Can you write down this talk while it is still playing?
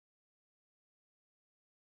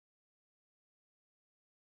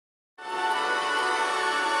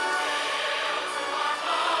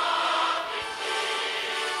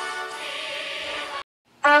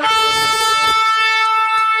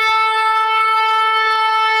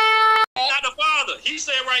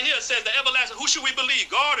said right here, it says the everlasting. Who should we believe,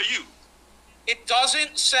 God or you? It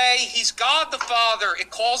doesn't say he's God the Father.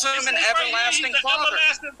 It calls him an everlasting Father.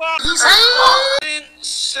 It doesn't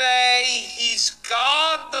say he's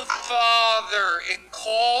God the Father. It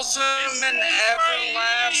calls him an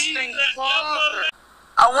everlasting Father.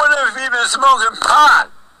 I wonder if he been smoking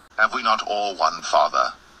pot. Have we not all one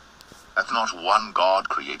Father? Hath not one God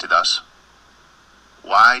created us?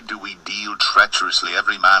 Why do we deal treacherously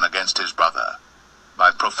every man against his brother,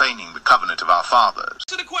 by profaning the covenant of our fathers?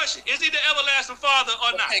 To the question, is he the everlasting Father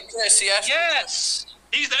or not? Hey, Chris, yes.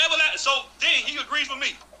 He's the everlasting. So then he agrees with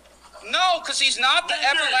me. No, because he's not the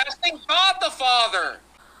everlasting God the Father.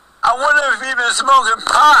 I wonder if he been smoking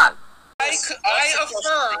pot.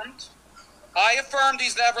 I affirmed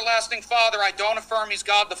he's the everlasting Father. I don't affirm he's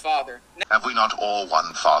God the Father. Have we not all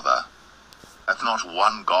one Father? Hath not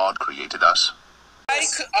one God created us? I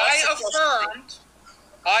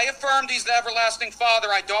affirmed he's the everlasting Father.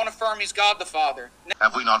 I don't affirm he's God the Father.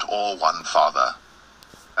 Have we not all one Father?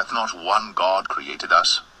 Hath not one God created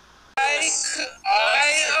us?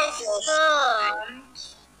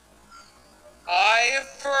 I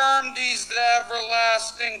affirmed he's the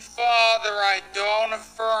everlasting Father. I don't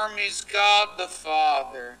affirm he's God the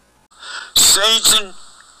Father. Satan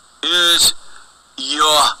is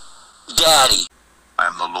your daddy. I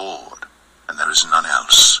am the Lord, and there is none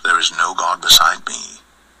else. There is no God beside me.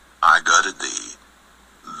 I girded thee,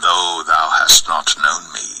 though thou hast not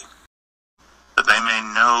known me, that they may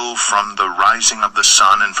know from the rising of the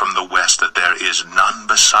sun and from the west that there is none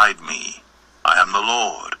beside me. I am the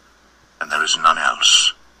Lord, and there is none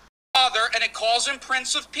else. Father, and it calls him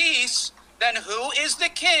Prince of Peace, then who is the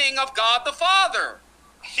King of God the Father?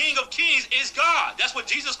 King of Kings is God. That's what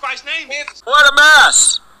Jesus Christ's name is. What a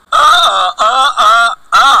mess.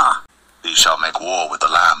 These shall make war with the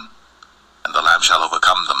Lamb, and the Lamb shall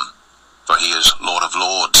overcome them. For he is Lord of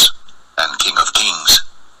lords, and King of kings.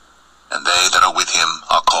 And they that are with him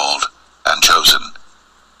are called, and chosen,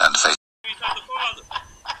 and faithful.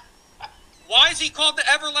 Why is he called the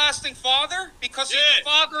everlasting Father? Because he's the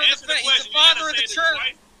Father of the faith. He's the Father of the church.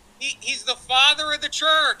 Right? He's the Father of the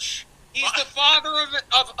church. He's the Father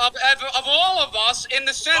of all of us in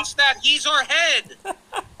the sense that he's our head.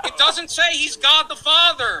 It doesn't say he's God the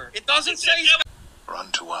Father. It doesn't say he's God. For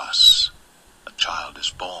unto us a child is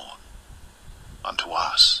born, unto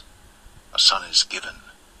us a son is given,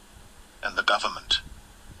 and the government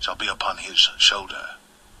shall be upon his shoulder,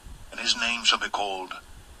 and his name shall be called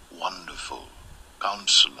Wonderful,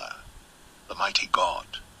 Counsellor, the Mighty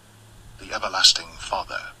God, the Everlasting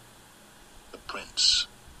Father, the Prince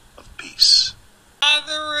of Peace.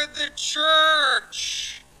 Father of the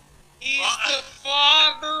church. He's the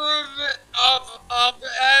Father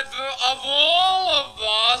of all of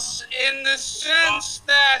us in the sense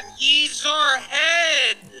that he's our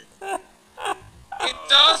head. It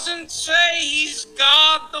doesn't say he's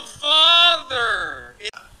God the Father.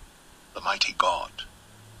 The Mighty God,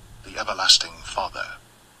 the Everlasting Father.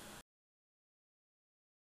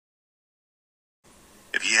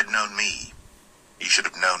 If ye had known me, ye should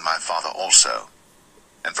have known my Father also.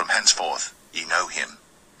 And from henceforth ye know him,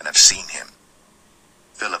 and have seen him.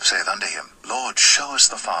 Philip saith unto him, Lord, show us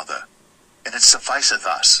the Father, and it sufficeth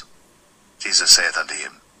us. Jesus saith unto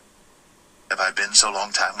him, Have I been so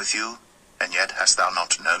long time with you, and yet hast thou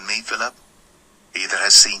not known me, Philip? He that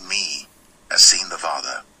has seen me has seen the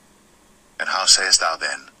Father. And how sayest thou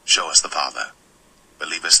then, Show us the Father?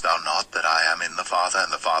 Believest thou not that I am in the Father,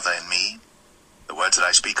 and the Father in me? The words that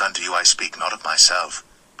I speak unto you I speak not of myself,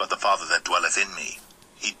 but the Father that dwelleth in me,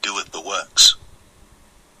 he doeth the works.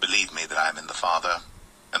 Believe me that I am in the Father,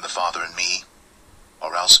 and the Father in me,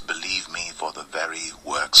 or else believe me for the very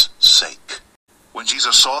works' sake. When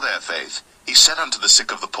Jesus saw their faith, he said unto the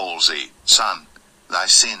sick of the palsy, Son, thy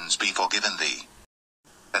sins be forgiven thee.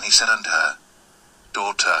 Then he said unto her,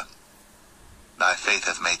 Daughter, thy faith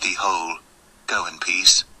hath made thee whole. Go in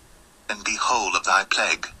peace, and be whole of thy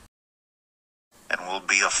plague. And will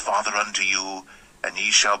be a father unto you, and ye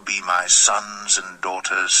shall be my sons and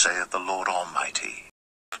daughters, saith the Lord Almighty.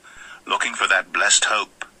 Looking for that blessed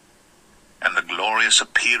hope, and the glorious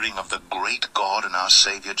appearing of the great God and our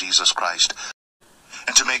Savior Jesus Christ,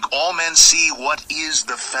 and to make all men see what is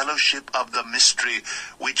the fellowship of the mystery,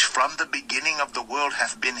 which from the beginning of the world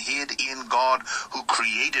hath been hid in God, who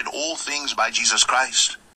created all things by Jesus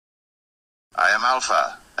Christ. I am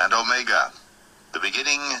Alpha and Omega, the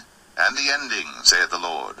beginning and the ending, saith the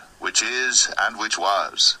Lord, which is, and which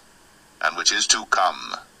was, and which is to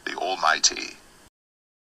come, the Almighty.